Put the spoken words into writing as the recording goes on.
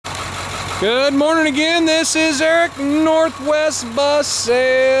Good morning again. This is Eric, Northwest Bus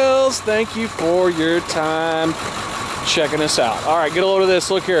Sales. Thank you for your time checking us out. All right, get a load of this.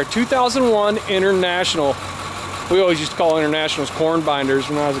 Look here, 2001 International. We always used to call Internationals corn binders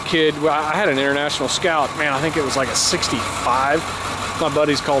when I was a kid. I had an International Scout. Man, I think it was like a 65. My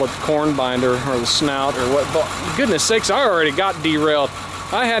buddies called it the corn binder or the snout or what. But goodness sakes, I already got derailed.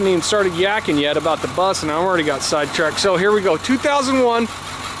 I hadn't even started yakking yet about the bus and I already got sidetracked. So here we go, 2001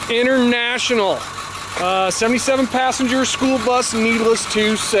 International, 77 passenger school bus, needless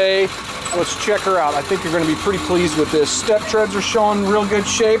to say. Let's check her out. I think you're going to be pretty pleased with this. Step treads are showing real good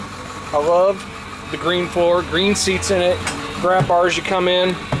shape. I love the green floor, green seats in it. Grab bars you come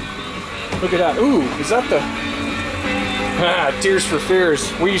in. Look at that. Ooh, is that the Tears for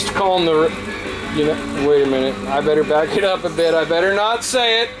Fears? We used to call them the, you know, wait a minute. I better back it up a bit. I better not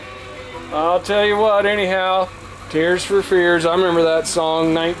say it. I'll tell you what, anyhow. Tears for Fears, I remember that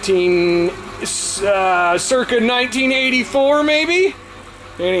song, circa 1984 maybe?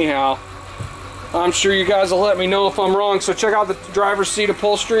 Anyhow, I'm sure you guys will let me know if I'm wrong, so check out the driver's seat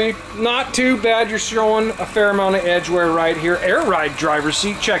upholstery. Not too bad, you're showing a fair amount of edge wear right here. Air ride driver's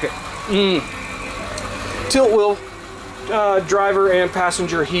seat, check it. Tilt wheel driver and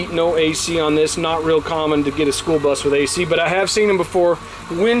passenger heat, no AC on this. Not real common to get a school bus with AC, but I have seen them before.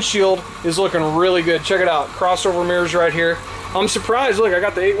 Windshield is looking really good. Check it out. Crossover mirrors right here. I'm surprised. Look, I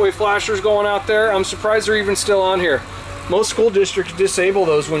got the 8-way flashers going out there. I'm surprised they're even still on here. Most school districts disable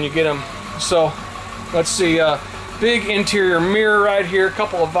those when you get them. So let's see. Big interior mirror right here. A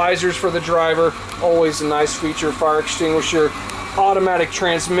couple of visors for the driver. Always a nice feature. Fire extinguisher. Automatic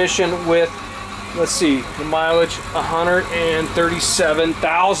transmission with, let's see, the mileage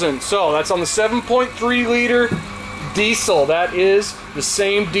 137,000. So that's on the 7.3 liter diesel. That is the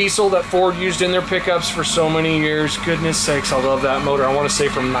same diesel that Ford used in their pickups for so many years. Goodness sakes, I love that motor. I want to say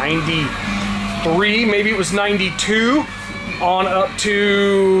from 93, maybe it was 92 on up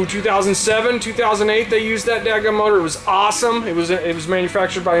to 2007, 2008 they used that daggum motor. It was awesome. It was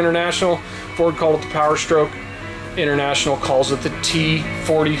manufactured by International. Ford called it the Power Stroke. International calls it the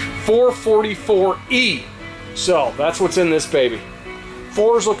T444E. So that's what's in this baby.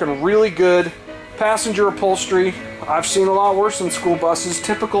 Floor's looking really good. Passenger upholstery. I've seen a lot worse than school buses.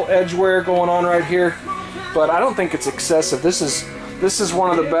 Typical edge wear going on right here, but I don't think it's excessive. This is one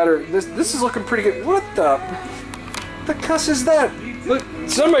of the better. This is looking pretty good. What the cuss is that? Look,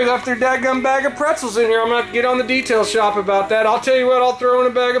 somebody left their dadgum bag of pretzels in here. I'm gonna have to get on the detail shop about that. I'll tell you what, I'll throw in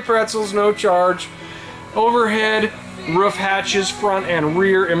a bag of pretzels, no charge. Overhead roof hatches, front and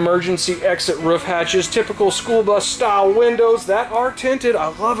rear emergency exit roof hatches. Typical school bus style windows that are tinted. I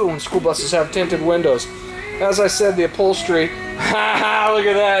love it when school buses have tinted windows. As I said, the upholstery. Haha, look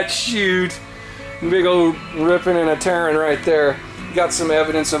at that, shoot. Big old ripping and a tearing right there. Got some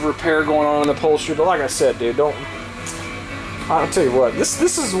evidence of repair going on in the upholstery, but like I said, dude, I'll tell you what,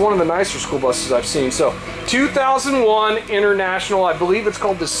 this is one of the nicer school buses I've seen. So 2001 International, I believe it's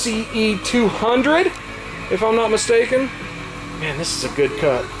called the CE200, if I'm not mistaken. Man, this is a good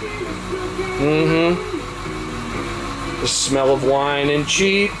cut. The smell of wine and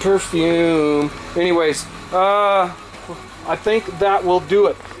cheap perfume. Anyways, I think that will do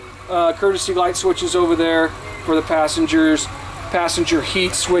it. Courtesy light switches over there for the passengers. Passenger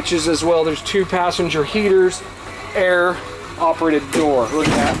heat switches as well. There's 2 passenger heaters. Air operated door. Look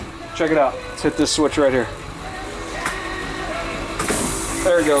at that. Check it out. Let's hit this switch right here.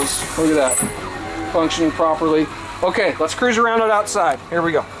 There it goes. Look at that. Functioning properly. Okay, let's cruise around it outside. Here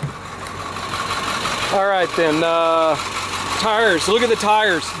we go. All right then, tires. Look at the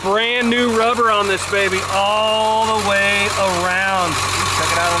tires. Brand new rubber on this baby all the way around.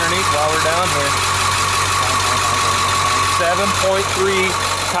 Check it out underneath while we're down here. 7.3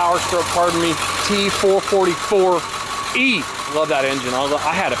 Power Stroke, pardon me, T444E. Love that engine. I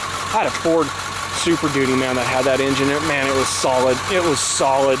had a Ford Super Duty, man, that had that engine. Man, it was solid. It was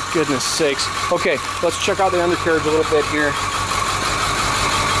solid. Goodness sakes. Okay, let's check out the undercarriage a little bit here.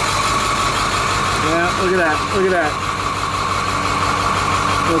 Yeah, look at that. Look at that.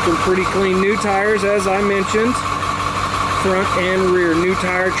 Looking pretty clean. New tires, as I mentioned. Front and rear. New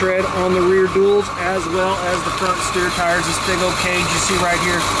tire tread on the rear duals, as well as the front steer tires. This big old cage you see right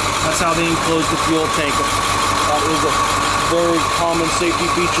here, that's how they enclose the fuel tank. That is a very common safety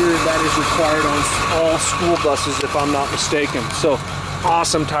feature that is required on all school buses, if I'm not mistaken. So,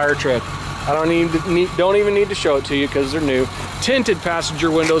 awesome tire tread. I don't even need to show it to you because they're new. Tinted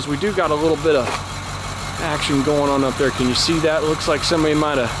passenger windows. We do got a little bit of action going on up there. Can you see that? It looks like somebody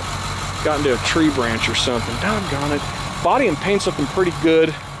might have gotten to a tree branch or something. Doggone it. Body and paint's looking pretty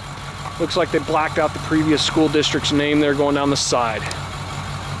good. Looks like they blacked out the previous school district's name there going down the side.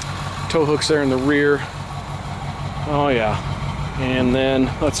 tow hooks there in the rear. Oh yeah. And then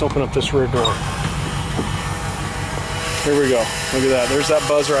let's open up this rear door. Here we go. Look at that. There's that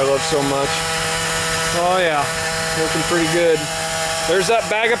buzzer I love so much. Oh yeah. Looking pretty good. There's that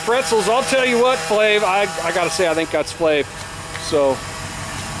bag of pretzels. I'll tell you what, Flav, I gotta say, I think that's Flav. So,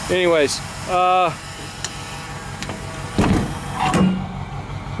 anyways,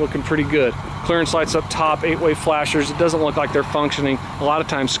 looking pretty good. Clearance lights up top, 8-way flashers. It doesn't look like they're functioning. A lot of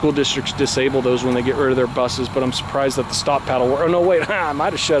times school districts disable those when they get rid of their buses, but I'm surprised that the stop paddle worked. Oh no, wait, I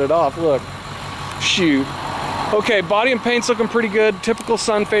might have shut it off, look. Shoot. Okay, body and paint's looking pretty good. Typical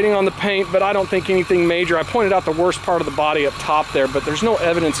sun fading on the paint, but I don't think anything major. I pointed out the worst part of the body up top there, but there's no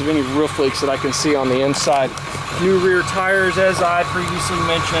evidence of any roof leaks that I can see on the inside. New rear tires, as I previously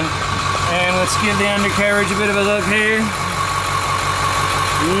mentioned. And let's give the undercarriage a bit of a look here.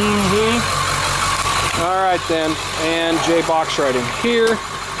 All right then, and J box writing here.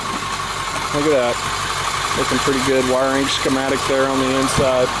 Look at that, looking pretty good. Wiring schematic there on the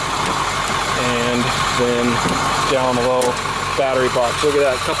inside. And then down below, battery box. Look at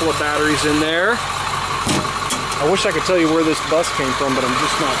that, a couple of batteries in there. I wish I could tell you where this bus came from, but I'm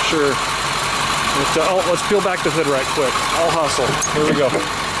just not sure. Let's peel back the hood right quick. I'll hustle. Here we go.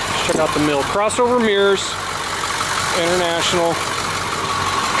 Let's check out the mill. Crossover mirrors, International.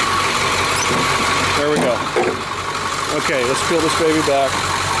 There we go. Okay, let's peel this baby back.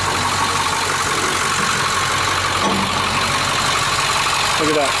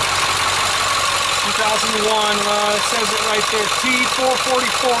 Look at that. 2001, it says it right there,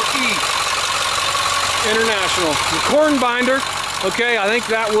 T444E International. The corn binder, okay, I think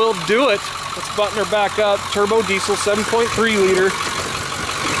that will do it. Let's button her back up. Turbo diesel, 7.3 liter.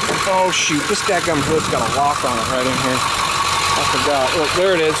 Oh shoot, this dadgum hood's got a lock on it right in here. I forgot. Look,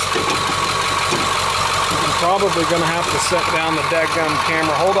 there it is. I'm probably gonna have to set down the dadgum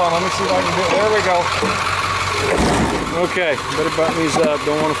camera. Hold on, let me see if I can do it. There we go. Okay, better button these up.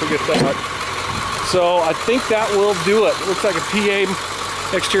 Don't want to forget that. So I think that will do it. It looks like a PA,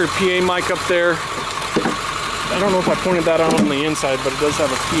 exterior PA mic up there. I don't know if I pointed that out on the inside, but it does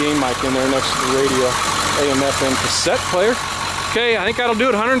have a PA mic in there next to the radio. AM/FM cassette player. Okay, I think that'll do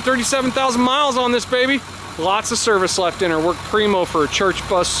it. 137,000 miles on this baby. Lots of service left in her. Worked primo for a church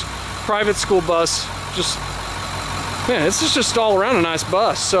bus, private school bus. Just, man, this is just all around a nice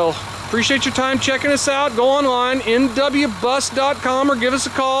bus. So appreciate your time checking us out. Go online, nwbus.com, or give us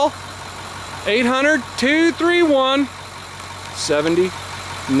a call. 800-231-7099.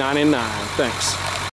 Thanks.